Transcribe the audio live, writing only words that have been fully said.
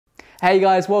Hey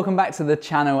guys, welcome back to the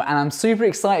channel, and I'm super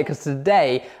excited because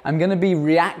today I'm going to be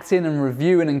reacting and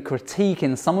reviewing and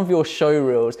critiquing some of your show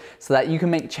reels so that you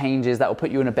can make changes that will put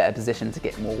you in a better position to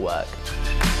get more work.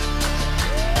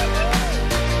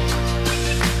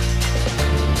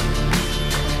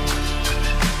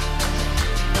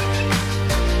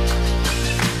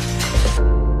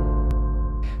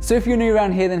 So if you're new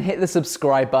around here, then hit the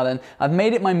subscribe button. I've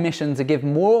made it my mission to give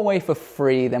more away for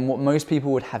free than what most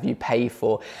people would have you pay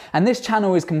for. And this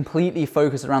channel is completely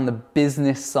focused around the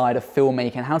business side of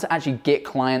filmmaking, how to actually get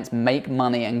clients, make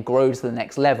money, and grow to the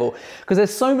next level. Because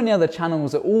there's so many other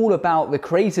channels that are all about the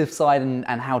creative side and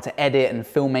how to edit and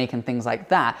filmmake and things like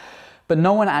that. But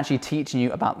no one actually teaching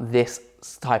you about this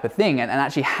type of thing and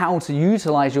actually how to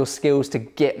utilize your skills to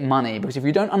get money, because if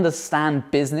you don't understand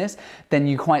business, then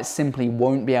you quite simply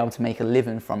won't be able to make a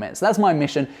living from it. So that's my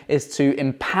mission, is to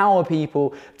empower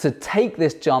people to take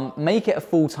this jump, make it a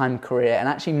full-time career, and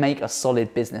actually make a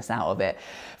solid business out of it.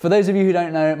 For those of you who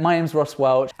don't know, my name's Ross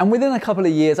Welch, and within a couple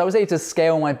of years I was able to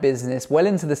scale my business well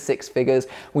into the six figures.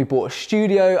 We bought a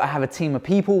studio, I have a team of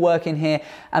people working here,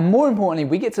 and more importantly,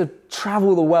 we get to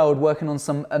travel the world working on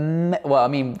some, well, I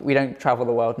mean, we don't travel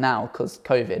the world now because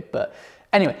COVID, but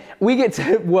anyway, we get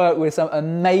to work with some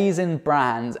amazing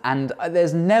brands, and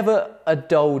there's never a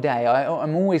dull day.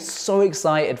 I'm always so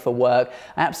excited for work.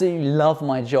 I absolutely love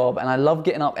my job, and I love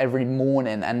getting up every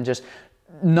morning and just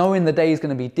knowing the day is going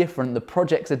to be different, the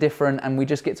projects are different, and we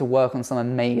just get to work on some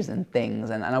amazing things.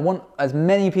 And I want as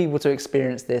many people to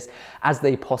experience this as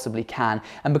they possibly can.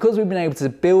 And because we've been able to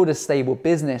build a stable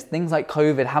business, things like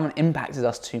COVID haven't impacted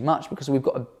us too much because we've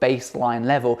got a baseline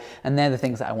level, and they're the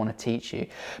things that I want to teach you.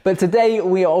 But today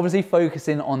we are obviously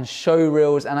focusing on show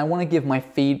reels, and I want to give my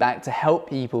feedback to help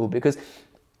people, because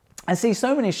I see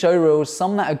so many show reels,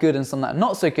 some that are good and some that are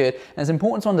not so good, and it's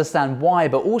important to understand why,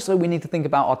 but also we need to think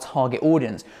about our target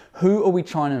audience. Who are we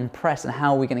trying to impress, and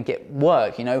how are we going to get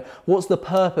work? You know, what's the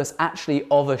purpose actually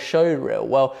of a show reel?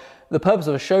 Well, the purpose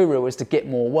of a show reel is to get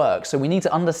more work, so we need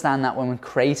to understand that when we're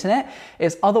creating it.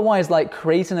 It's otherwise like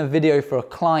creating a video for a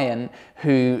client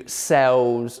who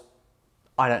sells,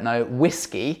 I don't know,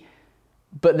 whiskey,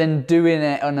 but then doing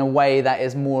it in a way that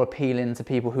is more appealing to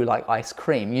people who like ice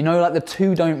cream. You know, like the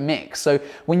two don't mix. So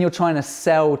when you're trying to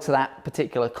sell to that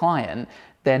particular client,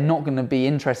 they're not going to be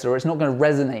interested, or it's not going to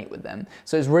resonate with them.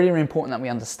 So it's really, really important that we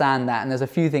understand that. And there's a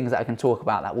few things that I can talk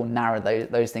about that will narrow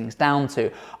those things down to.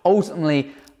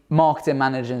 Ultimately, marketing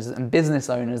managers and business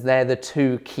owners, they're the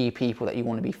two key people that you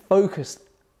want to be focused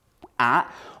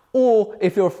at. Or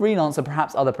if you're a freelancer,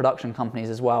 perhaps other production companies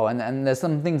as well. And there's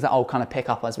some things that I'll kind of pick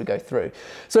up as we go through.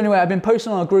 So anyway, I've been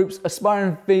posting on our groups.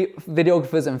 Aspiring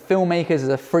Videographers and Filmmakers is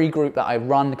a free group that I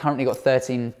run. Currently got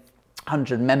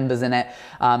 1,300 members in it.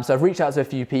 So I've reached out to a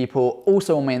few people,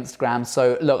 also on my Instagram.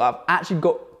 So look, I've actually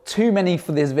got too many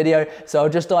for this video, so I'll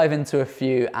just dive into a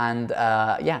few and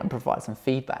yeah, and provide some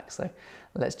feedback. So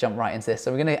let's jump right into this.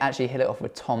 So we're gonna actually hit it off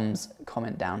with Tom's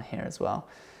comment down here as well,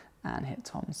 and hit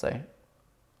Tom. So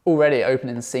already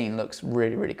opening scene looks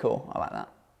really, really cool. I like that.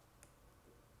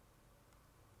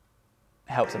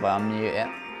 It helps if I unmute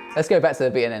it. Let's go back to the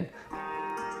beginning.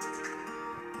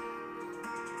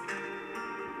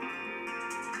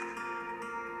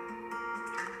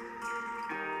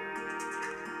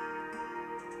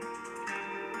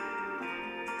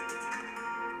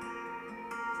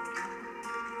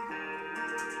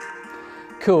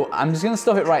 Cool, I'm just gonna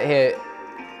stop it right here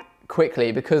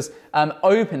quickly, because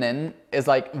opening is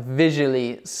like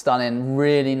visually stunning,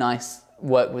 really nice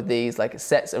work with these, like it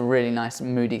sets a really nice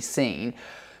moody scene.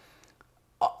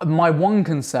 My one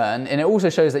concern, and it also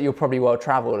shows that you're probably well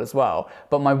traveled as well,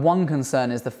 but my one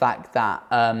concern is the fact that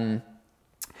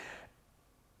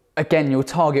again, your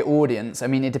target audience, I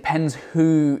mean, it depends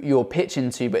who you're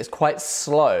pitching to, but it's quite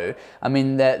slow. I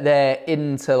mean, they're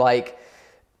into like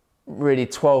really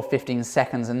 12, 15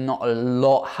 seconds and not a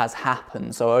lot has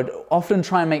happened. So I'd often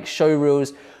try and make show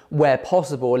reels where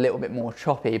possible a little bit more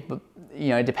choppy, but you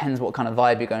know, it depends what kind of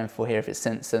vibe you're going for here, if it's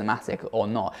cinematic or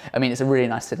not. I mean, it's a really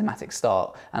nice cinematic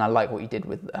start, and I like what you did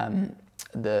with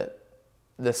the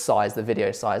size, the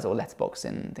video size, or letterboxing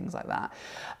and things like that.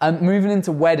 Moving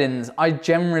into weddings, I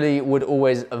generally would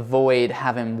always avoid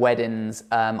having weddings.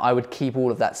 I would keep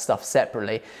all of that stuff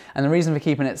separately. And the reason for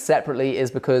keeping it separately is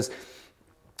because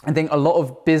I think a lot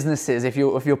of businesses, if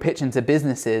you're pitching to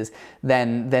businesses,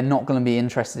 then they're not going to be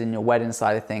interested in your wedding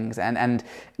side of things. And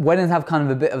weddings have kind of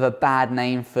a bit of a bad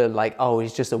name for like, oh,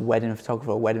 he's just a wedding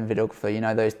photographer, a wedding videographer, you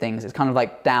know, those things. It's kind of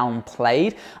like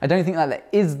downplayed. I don't think that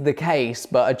is the case,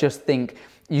 but I just think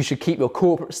you should keep your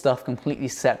corporate stuff completely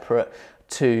separate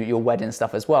to your wedding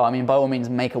stuff as well. I mean, by all means,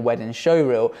 make a wedding show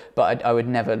reel, but I would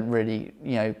never really,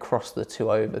 you know, cross the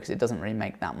two over because it doesn't really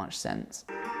make that much sense.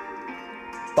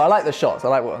 But I like the shots, I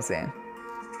like what I'm seeing.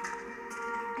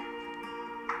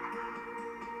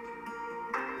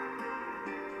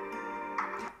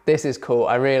 This is cool,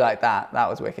 I really like that. That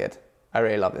was wicked. I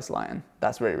really love this lighting.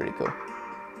 That's really, really cool.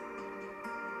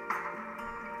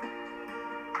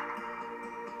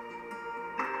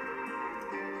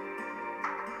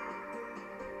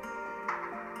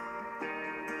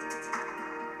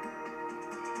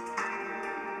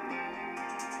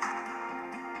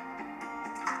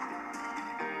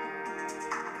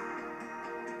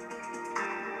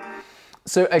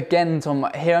 So again, Tom,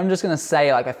 here I'm just gonna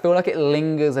say, like, I feel like it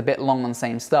lingers a bit long on the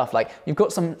same stuff. Like, you've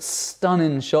got some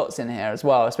stunning shots in here as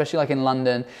well, especially like in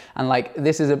London, and like,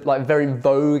 this is a like very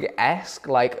Vogue-esque,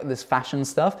 like this fashion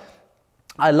stuff.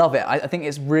 I love it. I think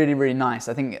it's really, really nice.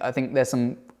 I think there's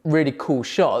some really cool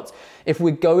shots. If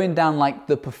we're going down like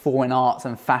the performing arts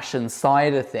and fashion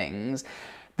side of things,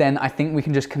 then I think we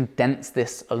can just condense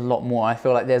this a lot more. I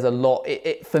feel like there's a lot,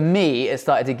 for me, it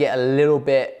started to get a little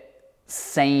bit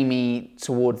samey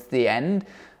towards the end.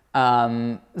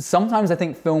 Sometimes I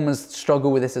think filmers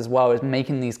struggle with this as well, is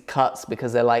making these cuts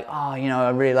because they're like, oh, you know,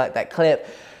 I really like that clip.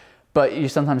 But you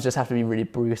sometimes just have to be really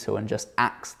brutal and just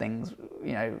axe things,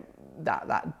 you know,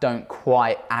 that don't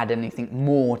quite add anything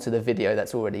more to the video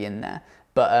that's already in there.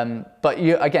 But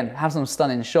you, again, have some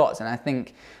stunning shots, and I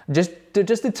think just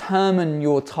determine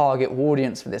your target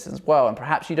audience for this as well. And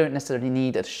perhaps you don't necessarily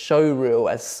need a show reel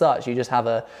as such, you just have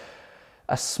a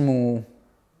small,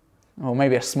 or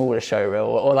maybe a smaller show reel,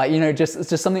 or like, you know, just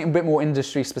something a bit more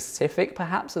industry specific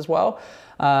perhaps as well,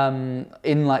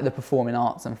 in like the performing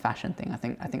arts and fashion thing. I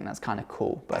think that's kind of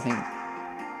cool. But I think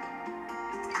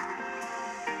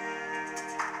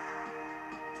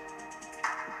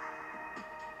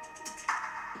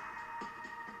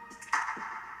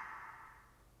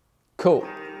cool.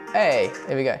 Hey,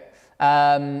 here we go.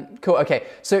 Cool, okay.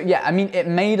 So yeah, I mean, it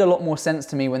made a lot more sense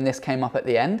to me when this came up at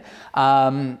the end.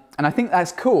 And I think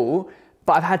that's cool,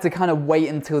 but I've had to kind of wait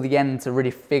until the end to really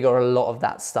figure a lot of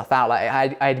that stuff out. Like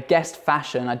I had guessed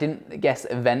fashion, I didn't guess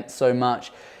events so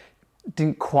much,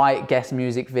 didn't quite guess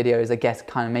music videos, I guess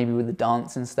kind of maybe with the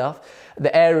dance and stuff.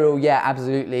 The aerial, yeah,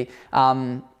 absolutely.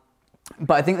 But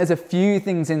I think there's a few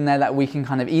things in there that we can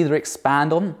kind of either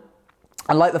expand on.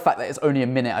 I like the fact that it's only a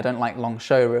minute. I don't like long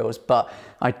show reels, but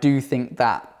I do think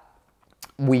that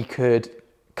we could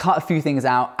cut a few things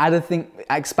out,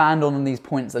 expand on these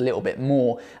points a little bit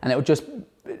more, and it will just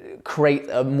create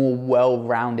a more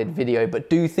well-rounded video. But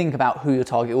do think about who your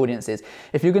target audience is.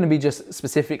 If you're going to be just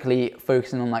specifically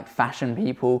focusing on like fashion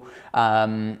people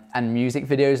and music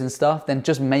videos and stuff, then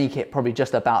just make it probably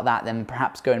just about that, then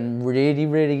perhaps going really,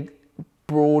 really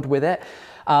broad with it.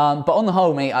 But on the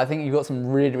whole, mate, I think you've got some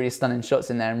really, really stunning shots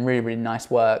in there and really, really nice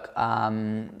work.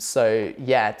 So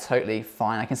yeah, totally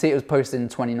fine. I can see it was posted in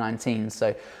 2019,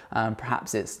 so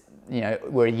perhaps it's, you know,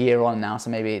 we're a year on now, so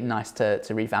maybe nice to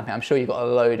revamp it. I'm sure you've got a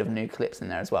load of new clips in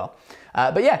there as well.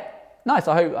 But yeah, nice.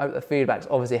 I hope the feedback's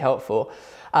obviously helpful.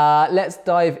 Let's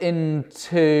dive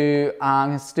into, I'm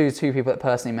going to do two people that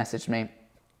personally messaged me.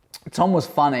 Tom was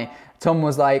funny. Tom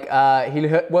was like, he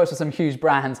works with some huge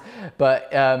brands, but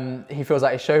he feels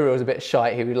like his show reel is a bit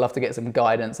shite. He would love to get some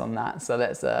guidance on that. So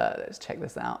let's check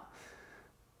this out.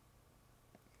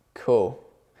 Cool.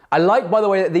 I like, by the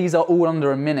way, that these are all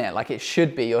under a minute, like it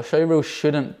should be. Your show reel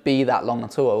shouldn't be that long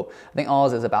at all. I think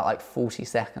ours is about like 40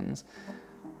 seconds.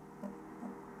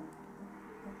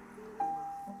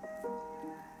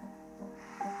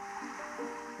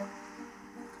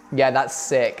 Yeah, that's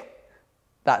sick.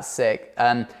 That's sick.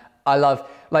 I love,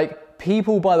 like,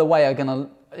 people, by the way, are gonna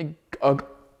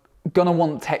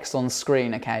want text on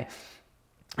screen, okay?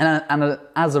 And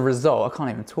as a result, I can't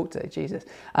even talk today, Jesus.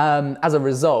 As a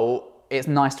result, it's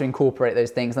nice to incorporate those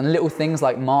things, and little things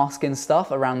like masking stuff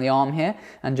around the arm here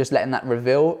and just letting that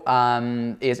reveal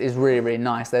is really, really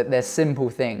nice. They're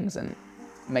simple things and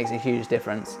makes a huge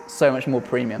difference. So much more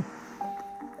premium.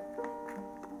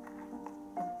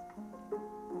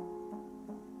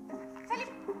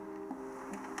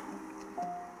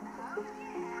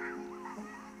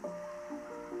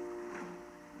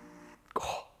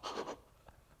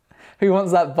 Who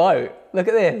wants that boat? Look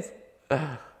at this.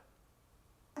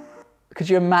 Could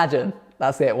you imagine?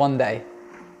 That's it, one day.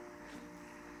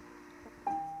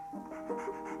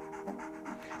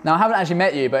 Now, I haven't actually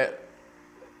met you, but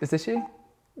is this you?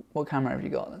 What camera have you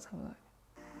got? Let's have a look.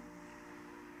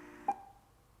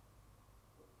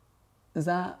 Is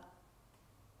that?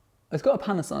 It's got a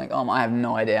Panasonic arm. I have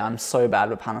no idea. I'm so bad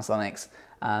with Panasonics.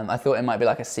 I thought it might be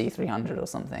like a C300 or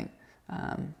something.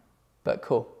 but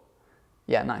cool.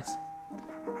 Yeah, nice.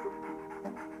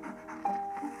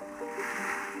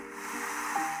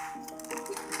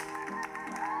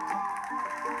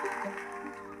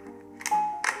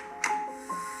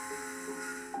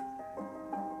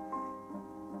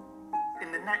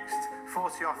 In the next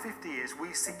 40 or 50 years,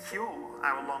 we secure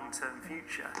our long-term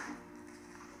future.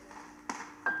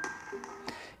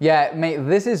 Yeah, mate,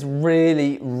 this is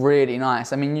really, really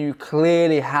nice. I mean, you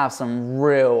clearly have some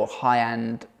real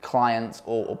high-end clients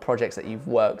or projects that you've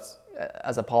worked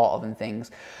as a part of and things.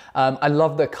 I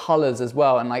love the colors as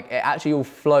well, and like it actually all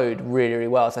flowed really, really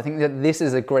well. So I think that this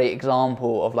is a great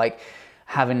example of like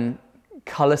having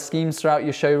color schemes throughout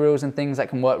your show reels and things that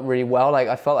can work really well. Like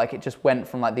I felt like it just went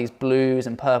from like these blues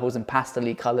and purples and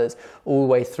pastel-y colors all the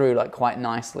way through like quite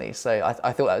nicely. So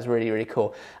I thought that was really, really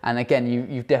cool. And again,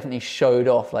 you've definitely showed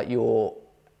off like your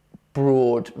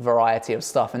broad variety of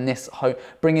stuff, and this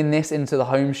bringing this into the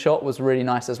home shot was really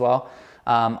nice as well.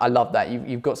 I love that.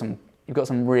 You've got some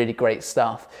really great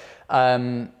stuff.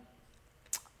 I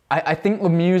think the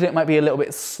music might be a little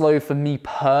bit slow for me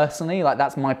personally. Like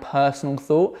that's my personal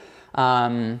thought.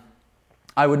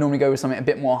 I would normally go with something a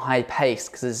bit more high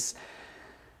paced because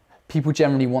people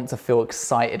generally want to feel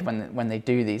excited when they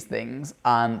do these things.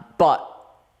 But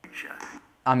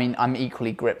I mean, I'm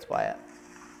equally gripped by it.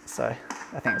 So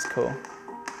I think it's cool.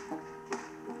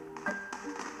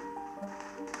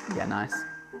 Yeah, nice.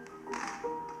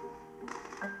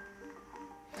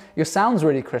 Your sound's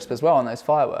really crisp as well on those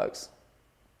fireworks.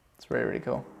 It's really, really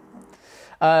cool.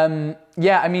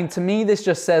 Yeah, I mean, to me, this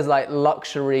just says like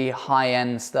luxury,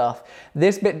 high-end stuff.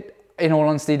 This bit, in all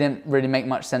honesty, didn't really make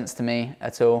much sense to me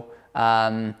at all.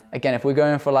 Again, if we're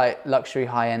going for like luxury,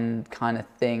 high-end kind of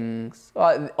things,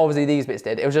 well, obviously these bits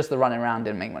did. It was just the running around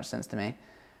didn't make much sense to me.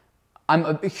 I'm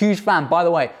a huge fan, by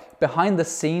the way, behind the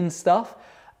scenes stuff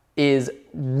is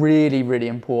really, really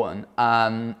important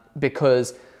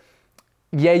because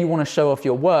yeah, you want to show off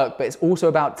your work, but it's also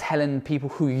about telling people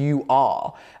who you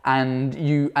are and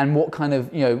what kind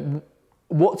of, you know,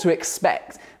 what to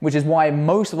expect, which is why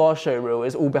most of our showreel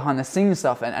is all behind the scenes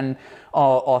stuff and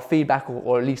our feedback,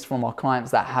 or at least from our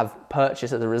clients that have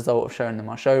purchased as a result of showing them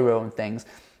our showreel and things.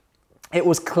 It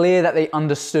was clear that they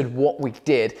understood what we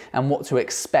did and what to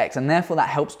expect, and therefore that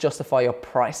helps justify your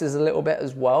prices a little bit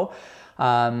as well.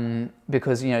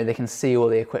 Because, you know, they can see all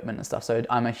the equipment and stuff. So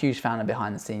I'm a huge fan of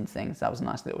behind the scenes things. That was a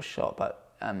nice little shot, but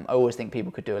I always think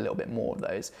people could do a little bit more of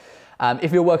those.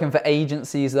 If you're working for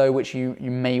agencies though, which you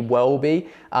may well be,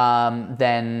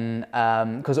 then,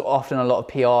 because often a lot of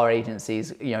PR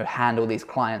agencies, you know, handle these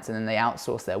clients and then they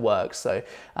outsource their work. So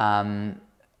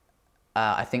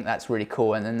I think that's really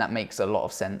cool. And then that makes a lot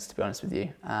of sense, to be honest with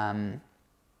you.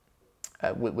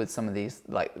 With some of these,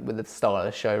 like with the style of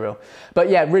the showreel.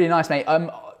 But yeah, really nice, mate.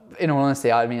 In all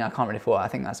honesty, I mean, I can't really fault it. I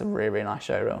think that's a really, really nice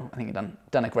showreel. I think you've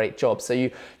done a great job. So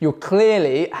you're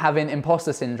clearly having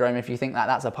imposter syndrome if you think that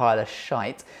that's a pile of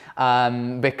shite,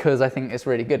 because I think it's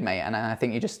really good, mate. And I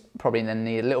think you just probably then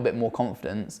need a little bit more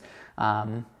confidence.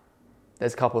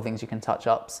 There's a couple of things you can touch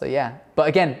up. So yeah, but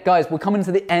again, guys, we're coming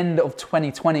to the end of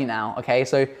 2020 now. Okay,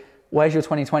 so where's your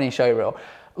 2020 showreel?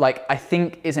 Like, I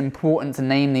think it's important to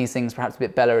name these things perhaps a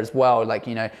bit better as well. Like,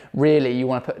 you know, really you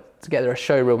want to put together a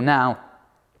showreel now.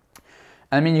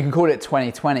 I mean, you can call it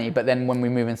 2020, but then when we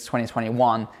move into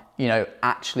 2021, you know,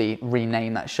 actually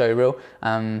rename that showreel.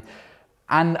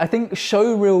 And I think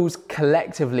showreels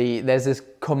collectively, there's this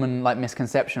common like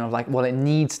misconception of like, well, it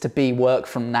needs to be work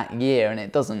from that year, and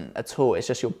it doesn't at all. It's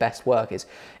just your best work. It's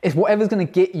whatever's going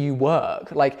to get you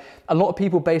work. Like a lot of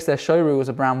people base their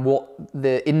showreels around what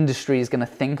the industry is going to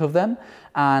think of them,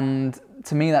 and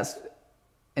to me that's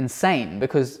insane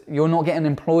because you're not getting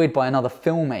employed by another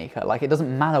filmmaker. Like it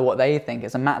doesn't matter what they think.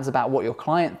 It matters about what your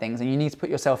client thinks, and you need to put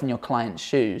yourself in your client's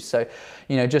shoes. So,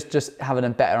 you know, just having a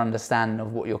better understanding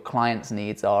of what your client's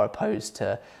needs are opposed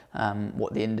to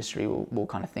what the industry will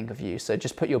kind of think of you. So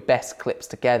just put your best clips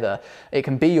together. It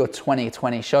can be your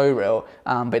 2020 showreel,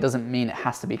 but it doesn't mean it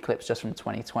has to be clips just from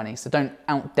 2020. So don't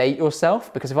outdate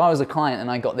yourself, because if I was a client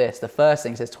and I got this, the first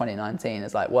thing says 2019.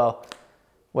 It's like, well,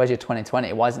 where's your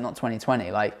 2020? Why is it not 2020?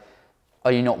 Like,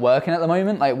 are you not working at the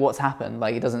moment? Like, what's happened?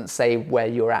 Like, it doesn't say where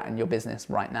you're at in your business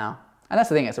right now. And that's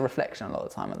the thing, it's a reflection a lot of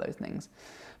the time of those things.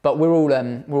 But we're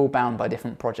all bound by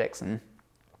different projects and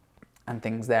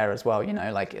things there as well. You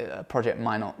know, like a project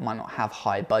might not have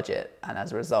high budget, and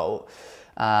as a result,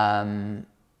 you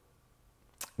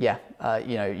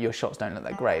know, your shots don't look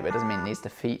that great, but it doesn't mean it needs to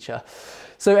feature.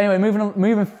 So anyway,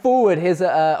 moving forward, here's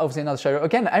obviously another showreel.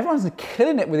 Again, everyone's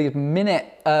killing it with these minute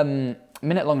long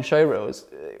showreels.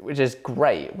 which is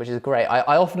great,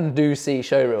 I often do see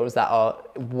showreels that are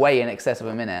way in excess of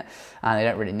a minute, and they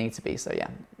don't really need to be, so yeah,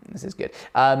 this is good.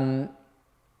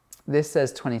 This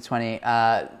says 2020.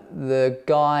 The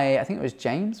guy, I think it was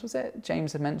James, was it?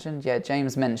 James had mentioned? Yeah,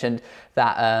 James mentioned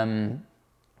that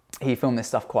he filmed this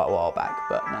stuff quite a while back,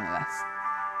 but nonetheless.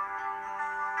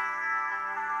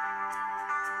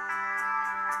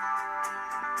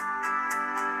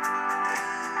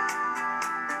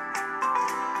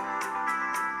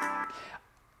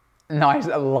 Nice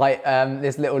light,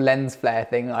 this little lens flare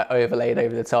thing like overlaid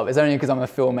over the top. It's only because I'm a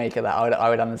filmmaker that I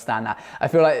would understand that. I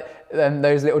feel like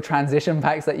those little transition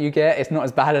packs that you get, it's not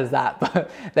as bad as that,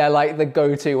 but they're like the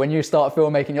go-to when you start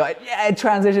filmmaking. You're like, yeah,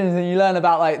 transitions, and you learn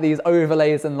about like these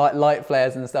overlays and like light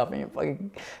flares and stuff, and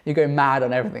you go mad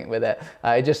on everything with it.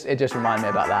 It just reminded me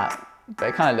about that, but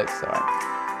it kind of looks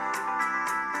alright.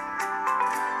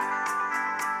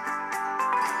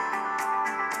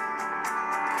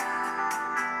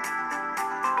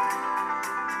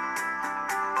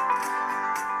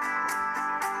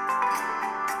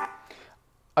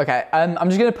 Okay, I'm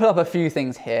just going to put up a few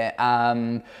things here,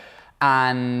 and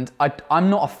I'm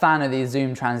not a fan of these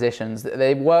zoom transitions.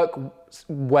 They work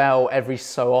well every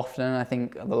so often. I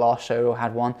think the last show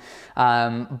had one,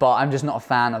 but I'm just not a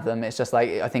fan of them. It's just like,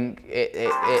 I think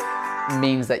it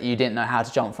means that you didn't know how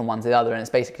to jump from one to the other, and it's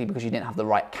basically because you didn't have the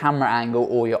right camera angle,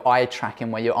 or your eye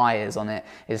tracking where your eye is on it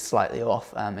is slightly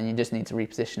off, and you just need to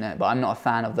reposition it. But I'm not a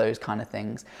fan of those kind of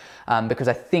things, because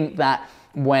I think that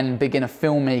when beginner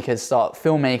filmmakers start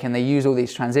filmmaking, they use all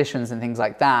these transitions and things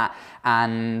like that,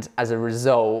 and as a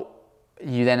result,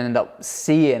 you then end up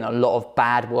seeing a lot of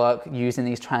bad work using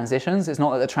these transitions. It's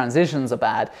not that the transitions are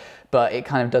bad, but it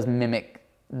kind of does mimic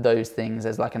those things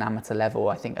as like an amateur level,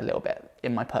 I think, a little bit,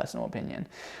 in my personal opinion.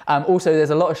 Also,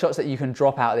 there's a lot of shots that you can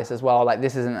drop out of this as well. Like,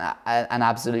 this isn't an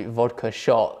absolute vodka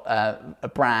shot, a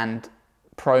brand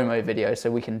promo video, so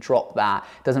we can drop that.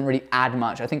 It doesn't really add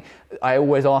much. I think I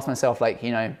always ask myself, like,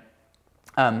 you know,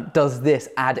 does this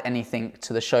add anything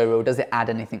to the showreel? Does it add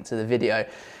anything to the video?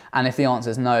 And if the answer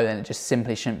is no, then it just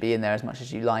simply shouldn't be in there as much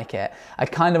as you like it. I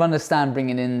kind of understand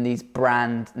bringing in these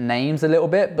brand names a little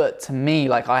bit, but to me,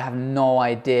 like, I have no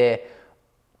idea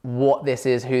what this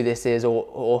is, who this is,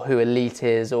 or who Elite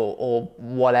is, or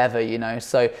whatever, you know.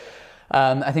 So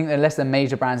I think that unless they're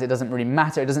major brands, it doesn't really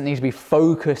matter. It doesn't need to be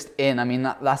focused in. I mean,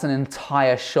 that's an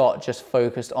entire shot just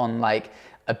focused on like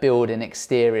a building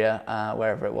exterior,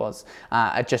 wherever it was.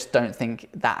 I just don't think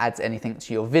that adds anything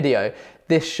to your video.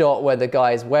 This shot where the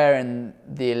guy's wearing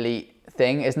the Elite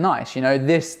thing is nice. You know,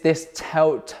 this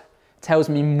tells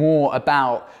me more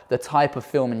about the type of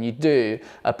filming you do,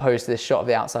 opposed to this shot of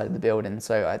the outside of the building.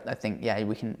 So I think, yeah,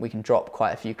 we can drop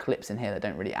quite a few clips in here that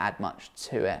don't really add much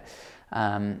to it.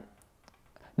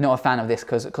 Not a fan of this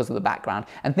because of the background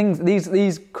and things.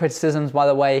 These criticisms, by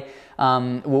the way,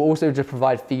 will also just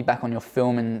provide feedback on your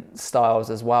filming styles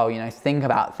as well. You know, think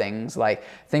about things like,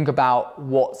 think about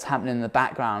what's happening in the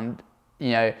background.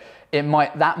 You know,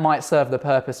 that might serve the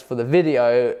purpose for the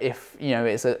video if, you know,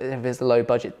 if it's a low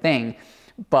budget thing,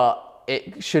 but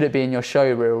should it be in your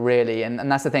showreel, really? And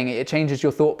that's the thing, it changes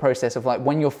your thought process of like,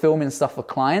 when you're filming stuff for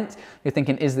clients, you're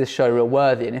thinking, is this showreel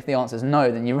worthy? And if the answer is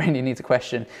no, then you really need to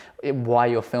question why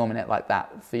you're filming it like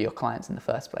that for your clients in the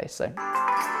first place. So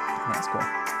I think that's cool.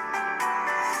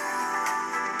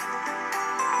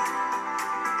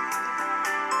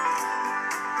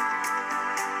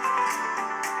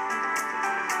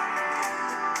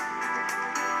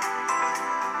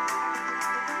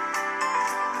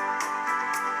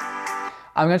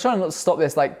 I'm going to try and not stop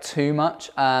this like too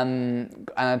much, and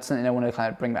I certainly don't want to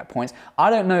kind of bring back points. I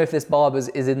don't know if this barber's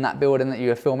is in that building that you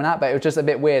were filming at, but it was just a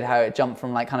bit weird how it jumped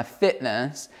from like kind of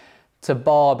fitness to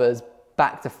barbers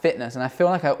back to fitness, and I feel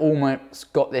like I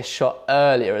almost got this shot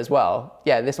earlier as well.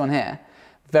 Yeah, this one here,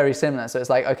 very similar. So it's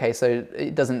like, okay, so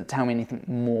it doesn't tell me anything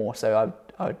more, so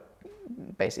I would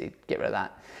basically get rid of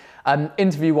that.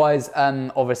 Interview-wise,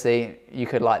 obviously you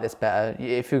could light this better.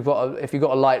 If you've got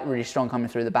a light really strong coming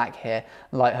through the back here,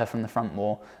 light her from the front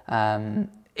more.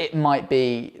 It might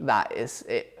be that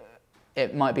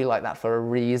it might be like that for a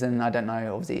reason. I don't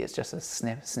know. Obviously, it's just a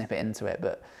snippet into it,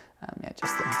 but yeah,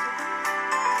 just things.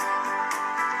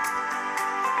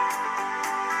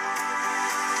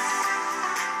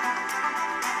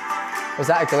 Was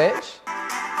that a glitch?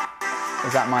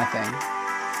 Is that my thing?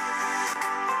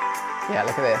 Yeah,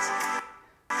 look at this.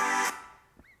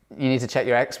 You need to check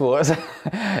your exports.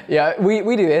 Yeah,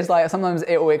 we do this. Like, sometimes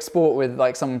it will export with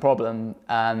like some problem,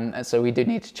 and so we do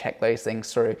need to check those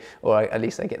things through, or at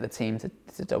least I get the team to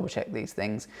double check these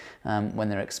things when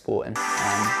they're exporting.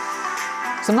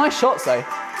 Some nice shots though.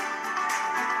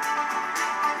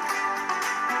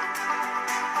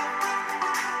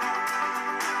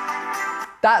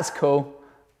 That's cool.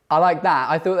 I like that.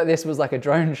 I thought that this was like a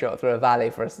drone shot through a valley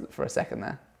for a second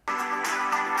there.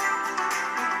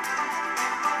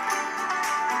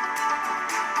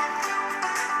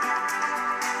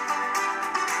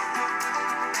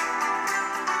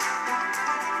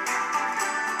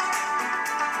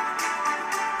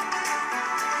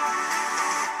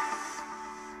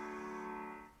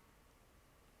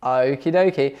 Okie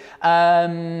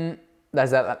dokie.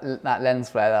 There's that lens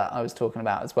flare that I was talking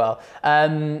about as well.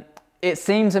 It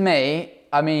seemed to me,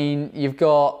 I mean, you've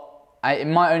got, it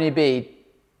might only be,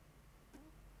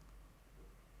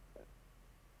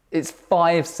 it's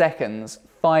 5 seconds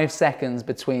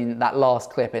between that last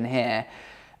clip in here,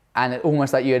 and it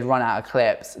almost like you had run out of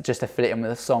clips just to fit it in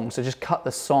with a song. So just cut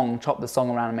the song, chop the song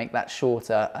around and make that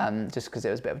shorter, just because it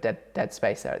was a bit of dead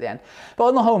space there at the end. But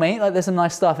on the whole, mate, like there's some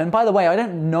nice stuff. And by the way, I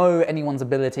don't know anyone's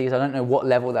abilities. I don't know what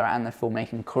level they're at in their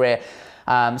filmmaking career.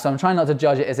 So I'm trying not to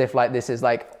judge it as if like this is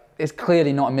like, it's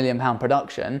clearly not a £1 million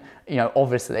production, you know,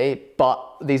 obviously,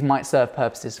 but these might serve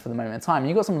purposes for the moment in time. And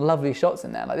you've got some lovely shots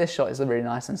in there. Like this shot is really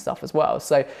nice and stuff as well.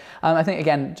 So I think,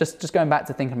 again, just going back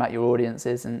to thinking about your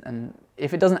audiences and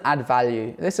if it doesn't add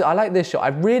value, I like this shot. I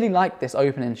really like this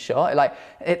opening shot.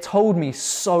 It told me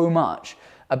so much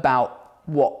about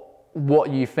what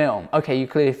you film. Okay, you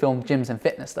clearly film gyms and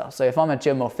fitness stuff. So if I'm a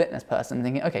gym or fitness person, I'm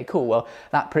thinking, okay, cool, well,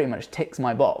 that pretty much ticks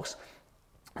my box.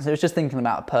 So it's just thinking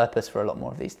about a purpose for a lot more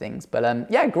of these things.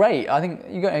 But yeah, great. I think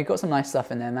you got some nice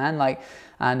stuff in there, man.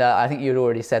 And I think you'd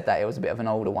already said that it was a bit of an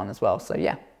older one as well. So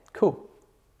yeah, cool.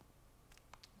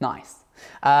 Nice.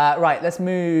 Right, let's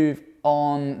move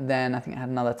on then. I think I had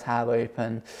another tab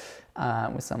open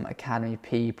with some Academy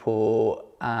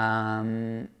people.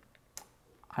 I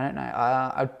don't know.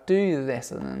 I'll do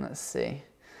this and then let's see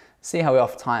how we're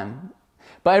off time.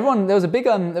 But everyone, there was a big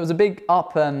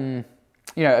up, you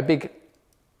know,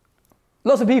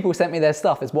 lots of people sent me their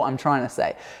stuff is what I'm trying to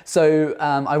say. So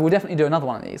I will definitely do another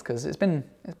one of these because it's been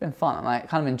fun. I'm like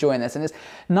kind of enjoying this and it's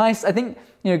nice. I think,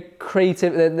 you know,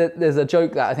 creative, there's a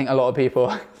joke that I think a lot of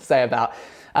people say about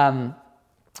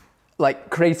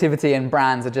like creativity and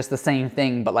brands are just the same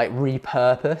thing, but like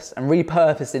repurpose, and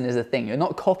repurposing is a thing. You're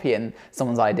not copying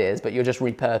someone's ideas, but you're just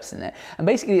repurposing it. And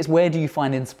basically it's where do you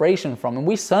find inspiration from? And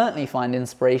we certainly find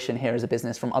inspiration here as a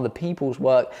business from other people's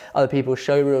work, other people's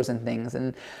showreels and things.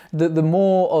 And the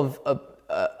more of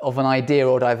an idea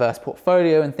or diverse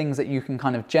portfolio and things that you can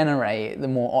kind of generate, the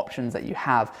more options that you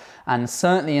have. And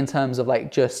certainly in terms of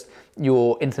like just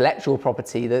your intellectual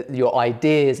property, your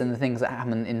ideas and the things that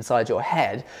happen inside your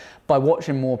head, by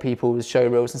watching more people's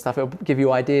showreels and stuff, it'll give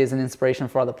you ideas and inspiration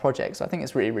for other projects. So I think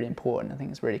it's really, really important. I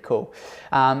think it's really cool.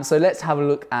 So let's have a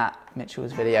look at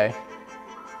Mitchell's video.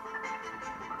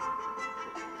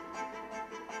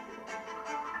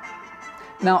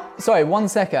 Now, sorry, 1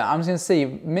 second. I'm just going to see.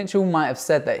 Mitchell might have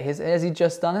said that. Has he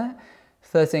just done it?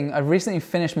 13. I've recently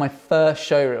finished my first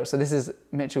showreel. So this is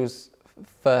Mitchell's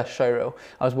first showreel.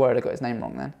 I was worried I got his name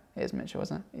wrong then. It is Mitchell,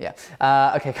 wasn't it?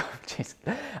 Yeah. Okay, jeez.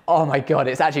 Oh my God,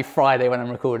 it's actually Friday when I'm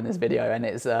recording this video, and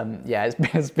it's yeah,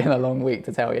 it's been a long week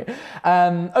to tell you.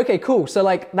 Okay, cool. So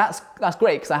like that's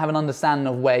great because I have an understanding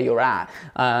of where you're at.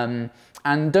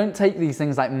 And don't take these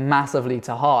things like massively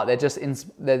to heart. They're just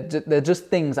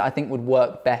things that I think would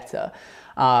work better.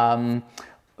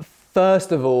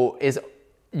 First of all, is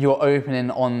your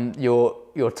opening on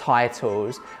your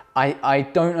titles. I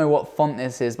don't know what font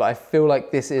this is, but I feel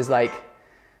like this is like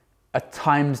a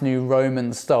Times New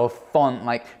Roman style font.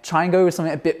 Like try and go with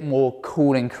something a bit more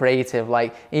cool and creative.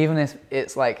 Like even if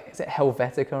it's like, is it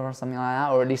Helvetica or something like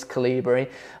that, or at least Calibri.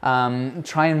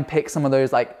 Try and pick some of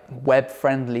those like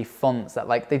web-friendly fonts that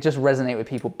like they just resonate with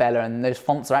people better, and those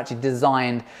fonts are actually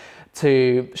designed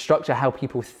to structure how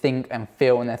people think and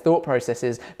feel and their thought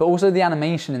processes, but also the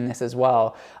animation in this as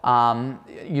well.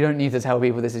 You don't need to tell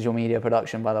people this is your media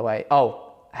production, by the way.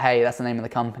 Oh, hey, that's the name of the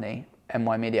company,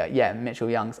 MY Media. Yeah, Mitchell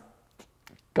Young's.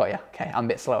 Got ya. Okay, I'm a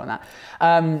bit slow on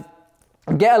that.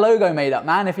 Get a logo made up,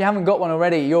 man. If you haven't got one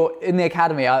already, you're in the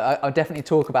academy. I'll definitely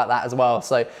talk about that as well.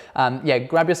 So yeah,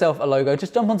 grab yourself a logo.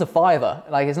 Just jump onto Fiverr.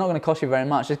 Like it's not going to cost you very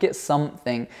much. Just get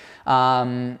something.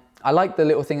 I like the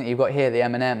little thing that you've got here, the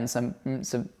M&Ms,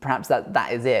 so perhaps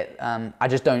that is it. I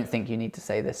just don't think you need to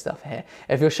say this stuff here.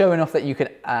 If you're showing off that you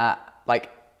could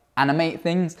like animate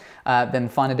things, then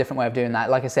find a different way of doing that.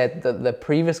 Like I said, the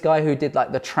previous guy who did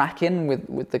like the tracking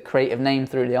with the creative name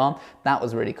through the arm, that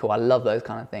was really cool. I love those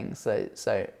kind of things.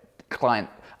 So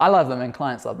I love them and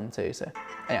clients love them too. So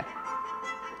anyway,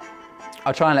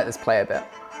 I'll try and let this play a bit.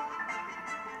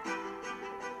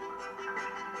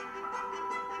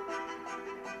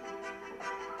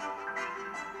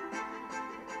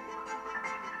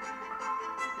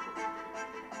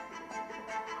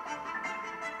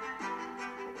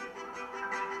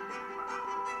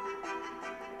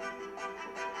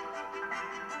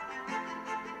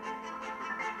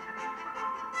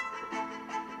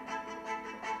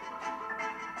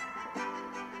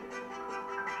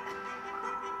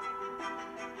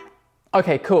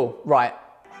 Okay, cool, right.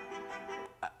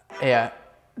 Yeah,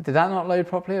 did that not load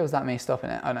properly, or was that me stopping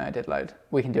it? Oh no, it did load.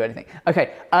 We can do anything.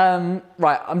 Okay,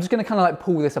 right, I'm just gonna kind of like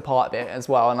pull this apart a bit as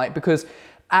well, and like, because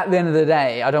at the end of the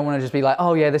day, I don't want to just be like,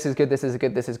 oh yeah, this is good, this is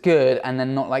good, this is good, and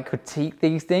then not like critique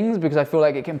these things, because I feel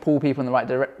like it can pull people in the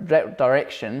right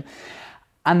direction.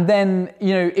 And then,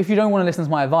 you know, if you don't want to listen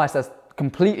to my advice, that's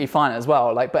completely fine as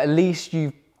well. Like, but at least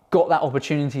you've got that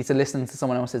opportunity to listen to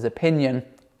someone else's opinion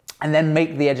and then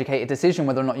make the educated decision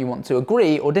whether or not you want to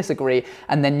agree or disagree,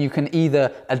 and then you can either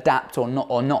adapt or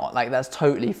not. Like, that's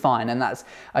totally fine. And that's,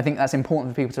 I think that's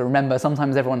important for people to remember.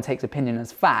 Sometimes everyone takes opinion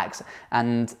as facts,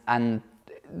 and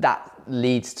that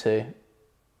leads to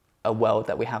a world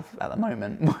that we have at the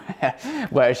moment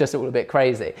where it's just all a bit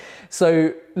crazy.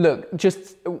 So look,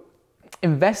 just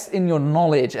invest in your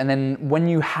knowledge, and then when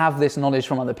you have this knowledge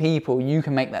from other people, you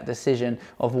can make that decision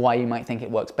of why you might think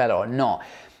it works better or not.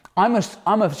 I'm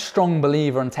a strong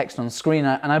believer in text on screen,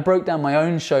 and I broke down my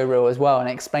own showreel as well and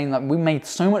explained that we made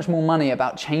so much more money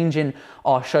about changing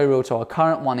our showreel to our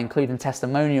current one, including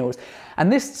testimonials.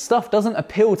 And this stuff doesn't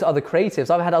appeal to other creatives.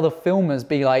 I've had other filmers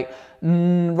be like,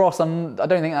 Ross, I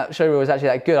don't think that showreel is actually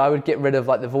that good. I would get rid of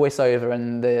like the voiceover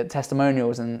and the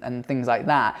testimonials and things like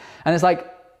that. And it's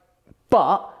like,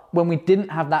 but when we didn't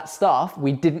have that stuff,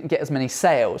 we didn't get as many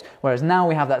sales. Whereas now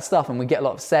we have that stuff and we get a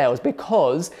lot of sales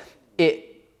because it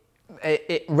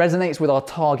resonates with our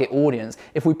target audience.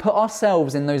 If we put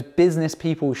ourselves in those business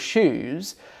people's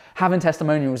shoes, having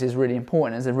testimonials is really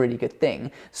important. It's a really good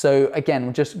thing. So again,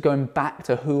 we're just going back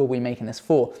to who are we making this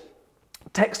for?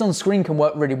 Text on screen can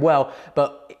work really well,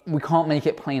 but we can't make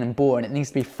it plain and boring. It needs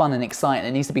to be fun and exciting.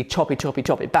 It needs to be choppy, choppy,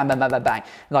 choppy, bang, bang, bang, bang, bang.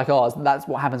 Like ours, that's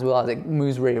what happens with ours. It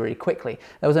moves really, really quickly.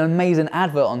 There was an amazing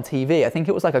advert on TV. I think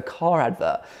it was like a car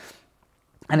advert.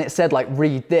 And it said like,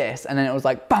 read this. And then it was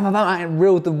like, bam, bam, bam, and it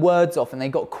reeled the words off, and they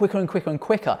got quicker and quicker and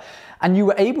quicker. And you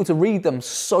were able to read them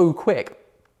so quick.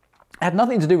 It had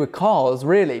nothing to do with cars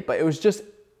really, but it was just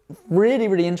really,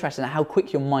 really interesting how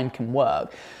quick your mind can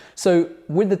work. So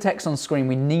with the text on screen,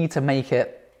 we need to make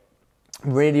it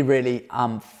really, really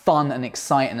fun and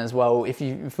exciting as well. If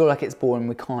you feel like it's boring,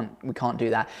 we can't do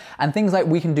that. And things like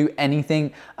we can do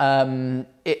anything,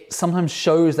 it sometimes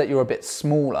shows that you're a bit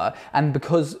smaller, and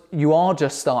because you are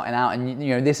just starting out and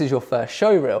you know this is your first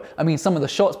showreel. I mean, some of the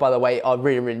shots, by the way, are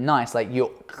really, really nice. Like you're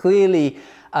clearly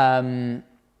a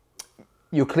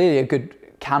good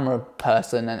camera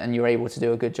person, and you're able to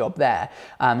do a good job there.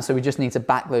 So we just need to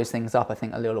back those things up, I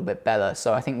think, a little bit better.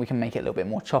 So I think we can make it a little bit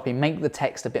more choppy, make the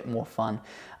text a bit more fun,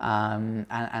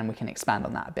 and we can expand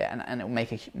on that a bit, and it will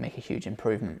make a huge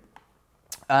improvement.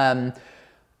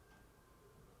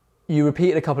 You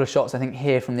repeated a couple of shots, I think,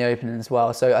 here from the opening as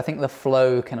well. So I think the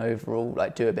flow can overall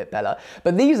like do a bit better.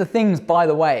 But these are things, by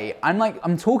the way,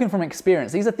 I'm talking from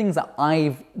experience. These are things that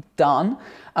I've done,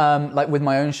 like with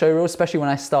my own showreel, especially when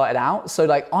I started out. So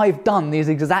like I've done these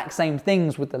exact same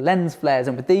things with the lens flares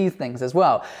and with these things as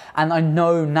well. And I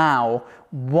know now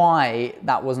why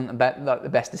that wasn't the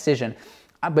best decision.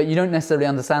 But you don't necessarily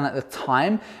understand at the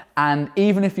time. And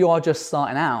even if you are just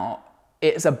starting out,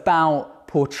 it's about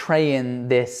portraying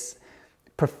this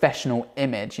professional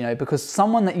image, you know, because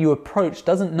someone that you approach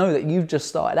doesn't know that you've just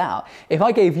started out. If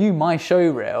I gave you my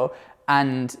showreel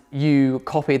and you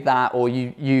copied that, or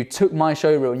you took my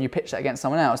showreel and you pitched that against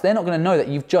someone else, they're not going to know that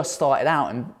you've just started out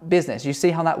in business. You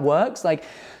see how that works? Like,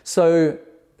 so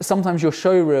sometimes your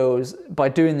showreels, by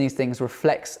doing these things,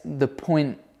 reflects the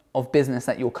point of business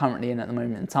that you're currently in at the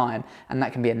moment in time, and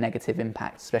that can be a negative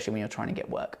impact, especially when you're trying to get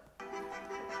work.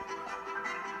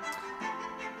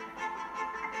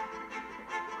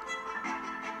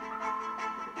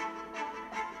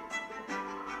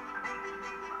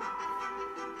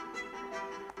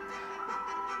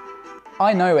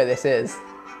 I know where this is.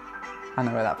 I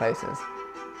know where that place is.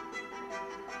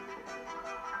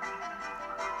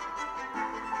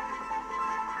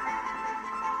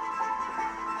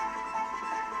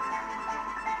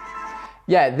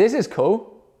 Yeah, this is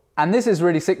cool. And this is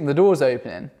really sick. The door's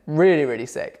opening. Really, really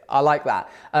sick. I like that.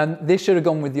 This should have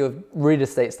gone with your real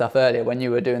estate stuff earlier when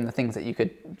you were doing the things that you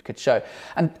could show.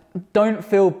 And don't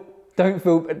feel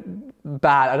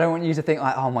bad. I don't want you to think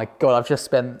like, oh my God, I've just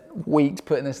spent weeks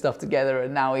putting this stuff together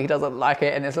and now he doesn't like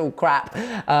it and it's all crap.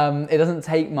 It doesn't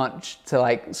take much to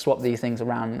like swap these things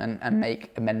around and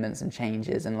make amendments and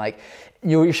changes. And like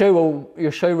your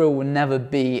showreel will never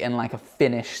be in like a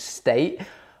finished state,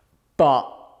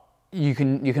 but you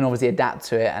can obviously adapt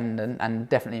to it and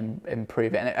definitely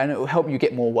improve it, and it will help you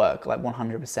get more work, like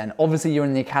 100%. Obviously you're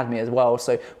in the academy as well,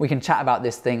 so we can chat about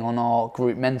this thing on our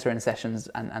group mentoring sessions,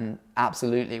 and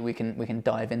absolutely we can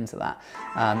dive into that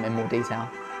in more detail.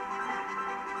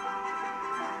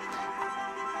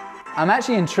 I'm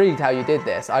actually intrigued how you did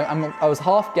this. I was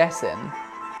half guessing.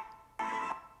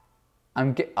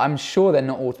 I'm sure they're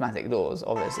not automatic doors,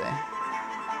 obviously.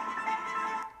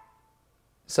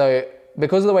 So,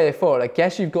 because of the way they fall, I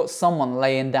guess you've got someone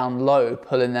laying down low,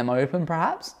 pulling them open,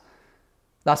 perhaps?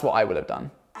 That's what I would have done.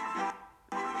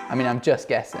 I mean, I'm just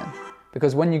guessing.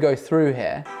 Because when you go through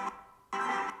here,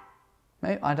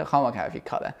 maybe, I can't work out if you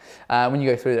cut there. When you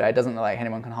go through there, it doesn't look like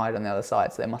anyone can hide on the other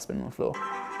side, so they must have been on the floor.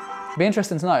 It'd be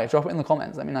interesting to know. Drop it in the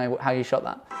comments. Let me know how you shot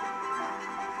that.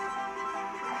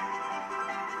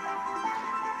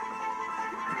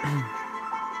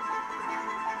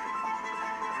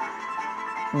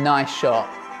 Nice shot.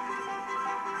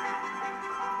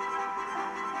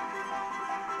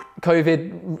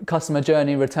 COVID customer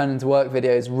journey returning to work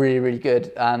video is really, really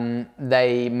good.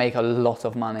 They make a lot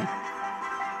of money.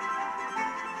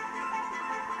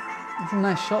 Some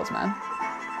nice shots, man.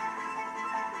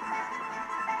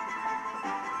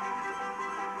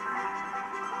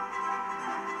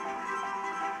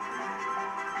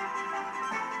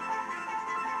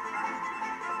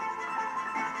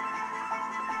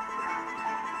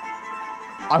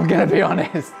 I'm gonna be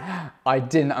honest, I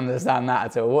didn't understand that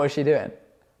at all. What is she doing?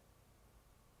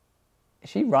 Is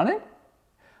she running?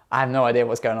 I have no idea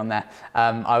what's going on there.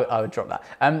 I would drop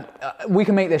that. We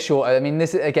can make this shorter. I mean,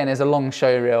 this again is a long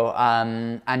show reel,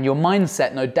 and your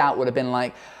mindset no doubt would have been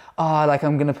like, oh, like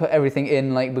I'm gonna put everything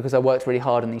in like because I worked really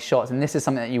hard on these shots, and this is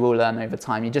something that you will learn over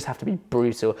time. You just have to be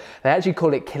brutal. They actually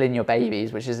call it killing your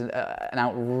babies, which is an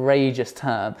outrageous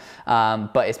term,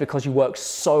 but it's because you work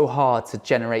so hard to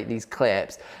generate these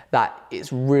clips that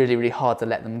it's really, really hard to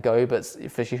let them go. But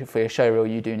for your show reel,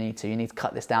 you need to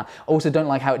cut this down. Also, don't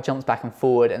like how it jumps back and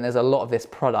forward, and there's a lot of this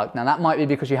product. Now that might be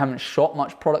because you haven't shot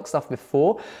much product stuff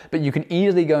before, but you can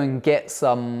easily go and get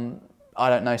some, I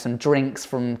don't know, some drinks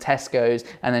from Tesco's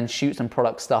and then shoot some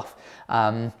product stuff.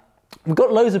 We've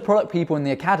got loads of product people in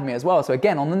the academy as well. So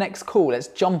again, on the next call, let's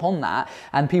jump on that,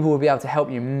 and people will be able to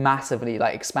help you massively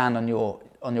like expand on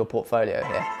your portfolio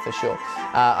here for sure.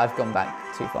 I've gone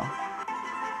back too far.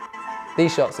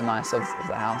 These shots are nice of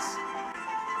the house.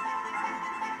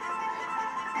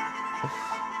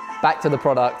 Back to the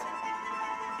product.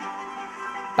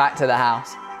 Back to the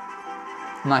house.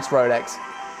 Nice Rolex.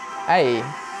 Hey.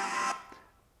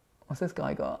 What's this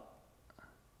guy got?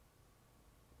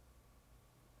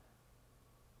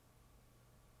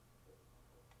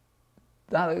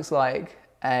 That looks like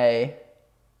a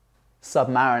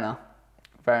Submariner.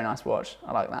 Very nice watch.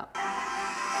 I like that.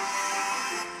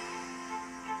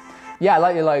 Yeah, I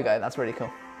like your logo. That's really cool.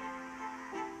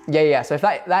 Yeah. So if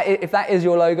that is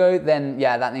your logo, then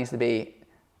yeah, that needs to be.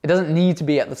 It doesn't need to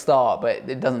be at the start, but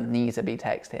it doesn't need to be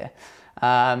text here.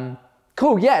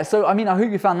 Cool, yeah, so I mean, I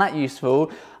hope you found that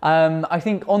useful. I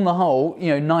think on the whole, you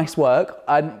know, nice work.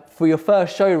 For your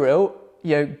first show reel,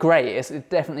 you know, great. It's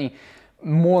definitely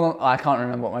more than, I can't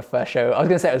remember what my first show, I was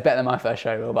gonna say it was better than my first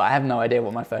show reel, but I have no idea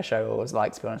what my first show reel was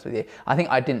like, to be honest with you. I think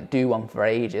I didn't do one for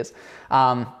ages.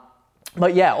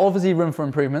 But yeah, obviously room for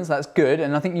improvements, that's good.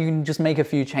 And I think you can just make a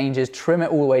few changes, trim it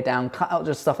all the way down, cut out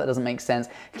just stuff that doesn't make sense,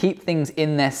 keep things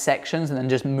in their sections, and then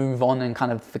just move on and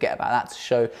kind of forget about that to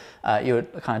show your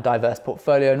kind of diverse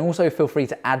portfolio. And also feel free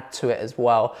to add to it as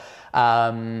well.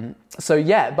 So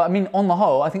yeah, but I mean, on the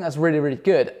whole, I think that's really, really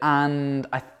good. And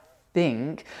I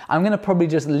think I'm gonna probably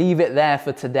just leave it there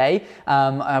for today.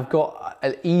 I've got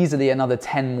easily another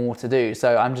 10 more to do,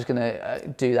 so I'm just gonna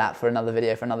do that for another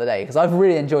video for another day, because I've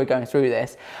really enjoyed going through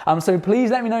this. So please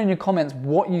let me know in your comments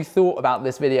what you thought about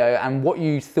this video and what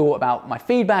you thought about my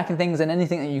feedback and things, and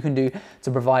anything that you can do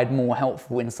to provide more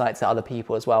helpful insights to other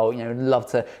people as well. You know, love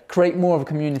to create more of a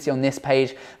community on this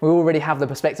page. We already have the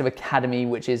Perspective Academy,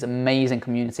 which is an amazing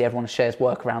community. Everyone shares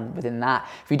work around within that.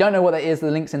 If you don't know what that is,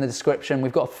 the link's in the description.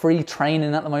 We've got a free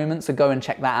training at the moment, so go and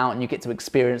check that out, and you get to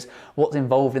experience what's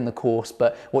involved in the course.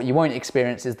 But what you won't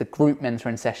experience is the group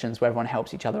mentoring sessions where everyone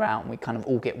helps each other out and we kind of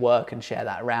all get work and share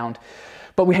that around.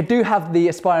 But we do have the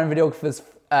Aspiring Videographers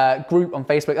group on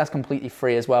Facebook. That's completely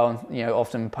free as well, and you know,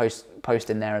 often post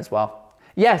in there as well.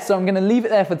 Yeah, so I'm going to leave it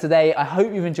there for today. I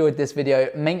hope you've enjoyed this video.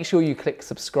 Make sure you click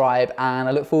subscribe, and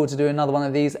I look forward to doing another one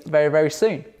of these very, very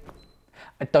soon.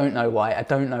 I don't know why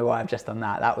I've just done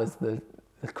that. That was the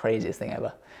craziest thing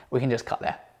ever. We can just cut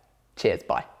there. Cheers,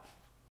 bye.